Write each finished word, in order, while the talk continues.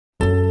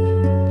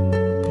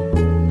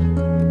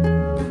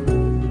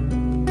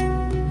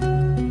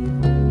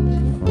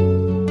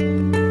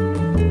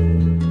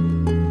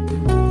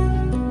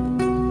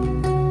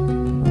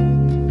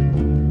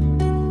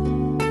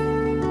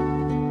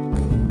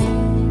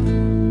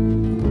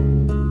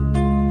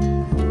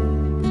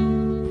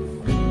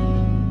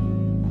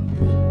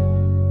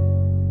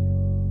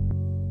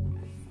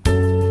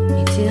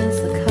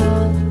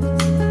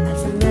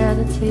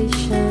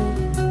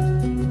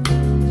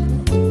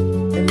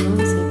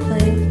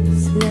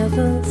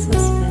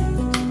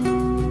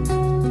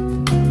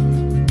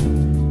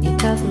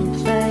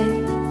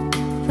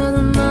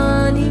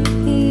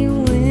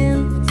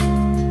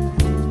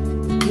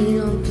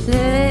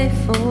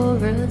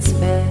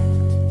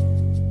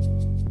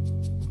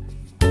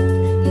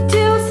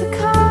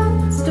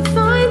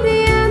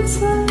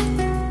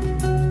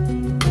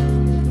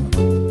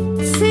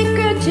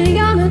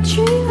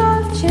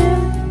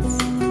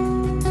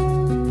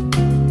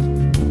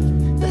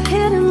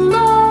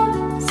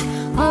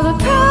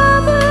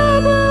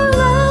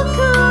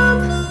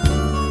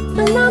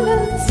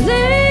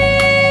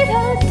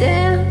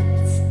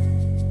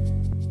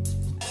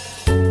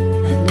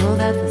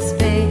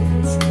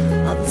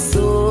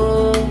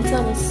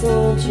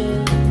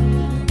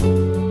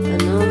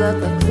that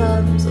the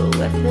clubs are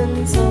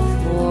weapons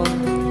of war.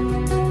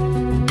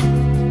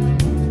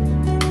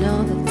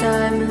 Know the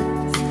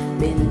diamonds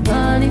mean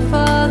money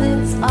for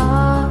this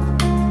art.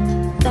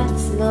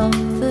 That's not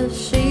the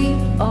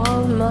shape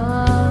of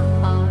my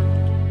heart.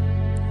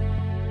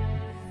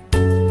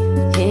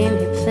 Hear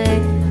me play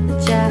the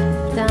jack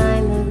of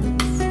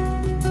diamonds.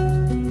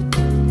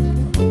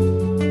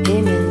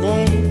 Hear me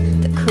lay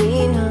the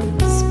queen of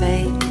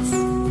spades.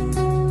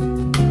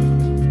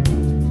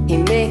 He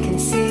may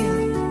conceal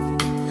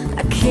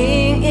a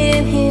king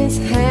in his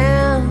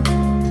hand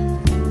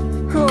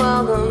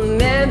while the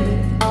memory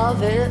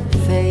of it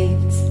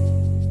fades.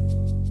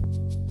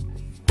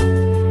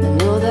 I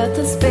know that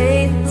the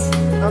spades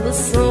are the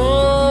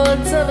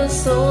swords of a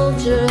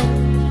soldier.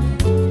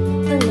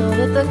 I know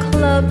that the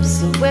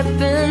clubs are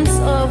weapons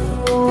of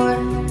war.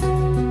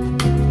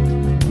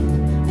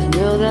 I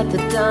know that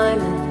the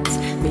diamonds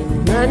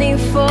mean money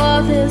for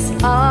this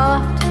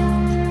art,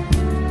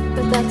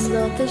 but that's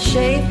not the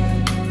shape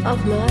of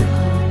my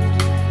heart.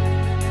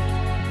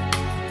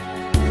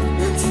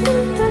 That's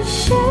not the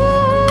shape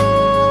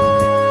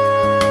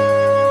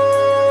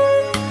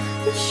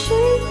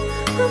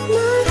of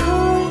my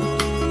heart.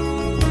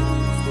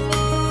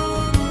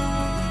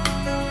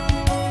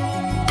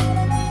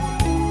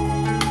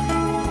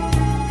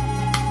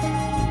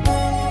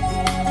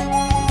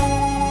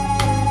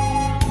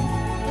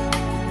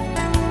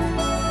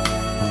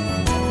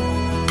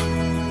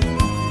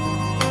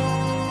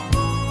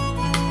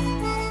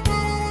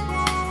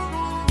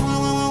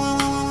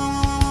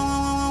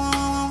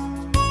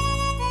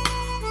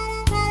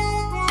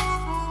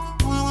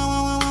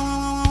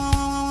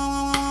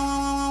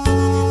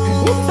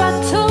 If I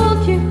told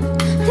you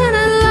that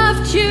I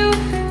loved you,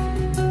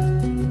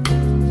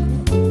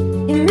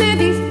 it made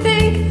me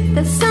think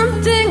there's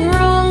something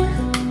wrong.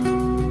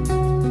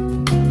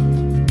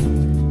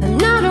 I'm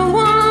not a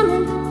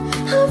woman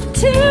of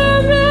too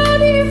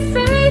many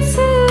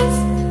faces.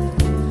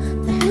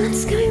 The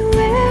mask I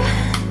wear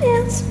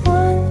is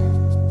one.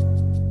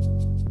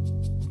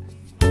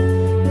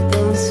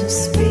 Those who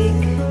speak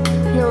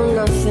know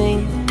nothing.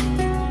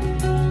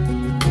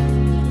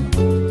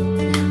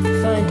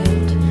 Find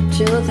out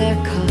to their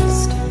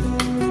cost.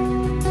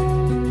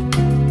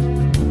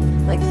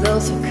 Like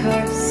those who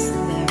curse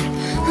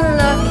their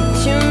luck in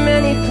too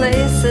many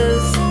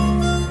places,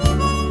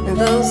 and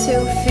those who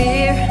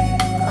fear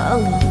a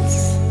loss.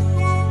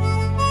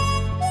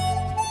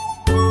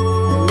 I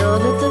know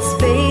that the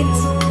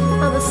spades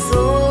are the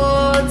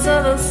swords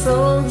of a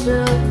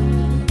soldier.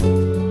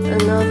 I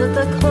know that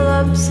the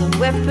clubs are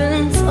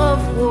weapons of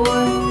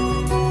war.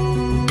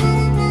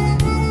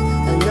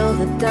 I know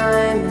the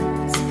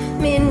diamonds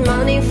mean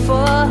money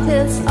for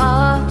this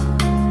art,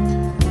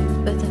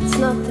 but that's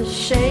not the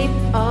shape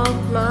of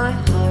my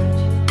heart.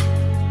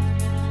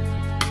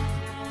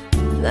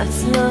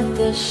 That's not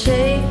the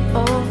shape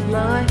of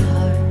my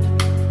heart.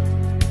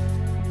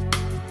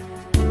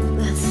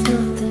 That's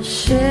not the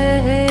shape